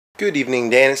Good evening,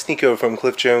 Dan. It's Nico from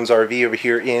Cliff Jones RV over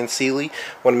here in Sealy.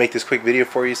 Want to make this quick video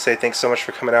for you. Say thanks so much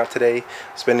for coming out today,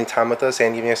 spending time with us,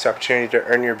 and giving us the opportunity to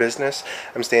earn your business.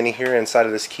 I'm standing here inside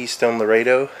of this Keystone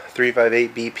Laredo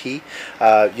 358 BP.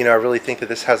 I really think that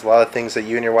this has a lot of things that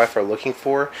you and your wife are looking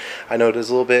for. I know it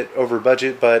is a little bit over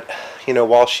budget, but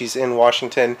while she's in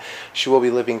Washington, she will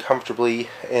be living comfortably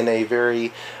in a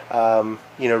very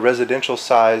residential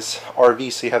size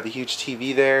RV. So you have the huge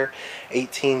TV there,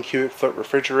 18 cubic foot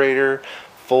refrigerator,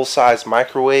 full size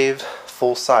microwave,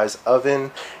 full size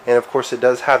oven, and of course it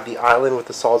does have the island with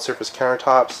the solid surface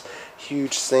countertops,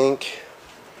 huge sink,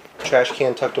 trash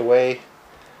can tucked away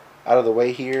out of the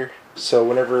way here. So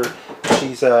whenever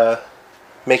she's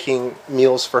making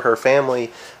meals for her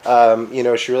family,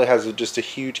 she really has just a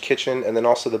huge kitchen, and then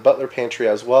also the butler pantry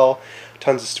as well.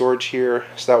 Tons of storage here,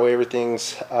 so that way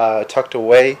everything's tucked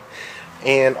away.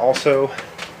 And also,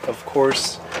 of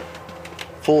course,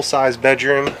 full-size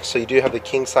bedroom. So you do have the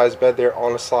king-size bed there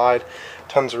on a slide.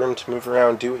 Tons of room to move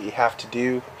around, do what you have to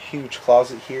do. Huge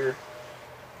closet here.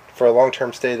 For a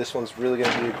long-term stay, this one's really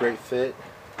going to be a great fit.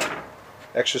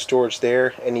 Extra storage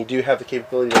there, and you do have the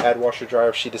capability to add washer dryer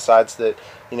if she decides that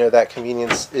that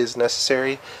convenience is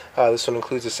necessary. This one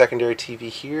includes a secondary TV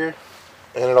here,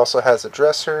 and it also has a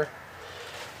dresser.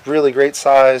 Really great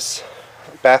size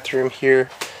bathroom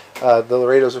here. The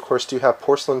Laredos, of course, do have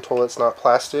porcelain toilets, not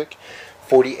plastic.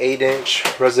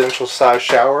 48-inch residential size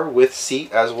shower with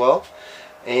seat as well,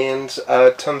 and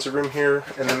tons of room here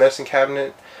in the medicine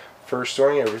cabinet for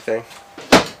storing everything.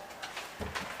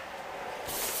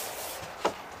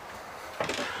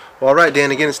 Well, alright,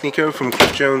 Dan, again, it's Nico from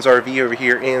Cliff Jones RV over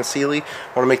here in Sealy.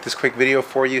 I want to make this quick video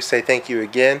for you, say thank you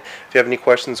again. If you have any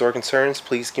questions or concerns,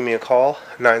 please give me a call,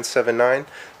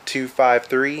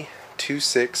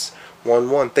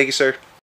 979-253-2611. Thank you, sir.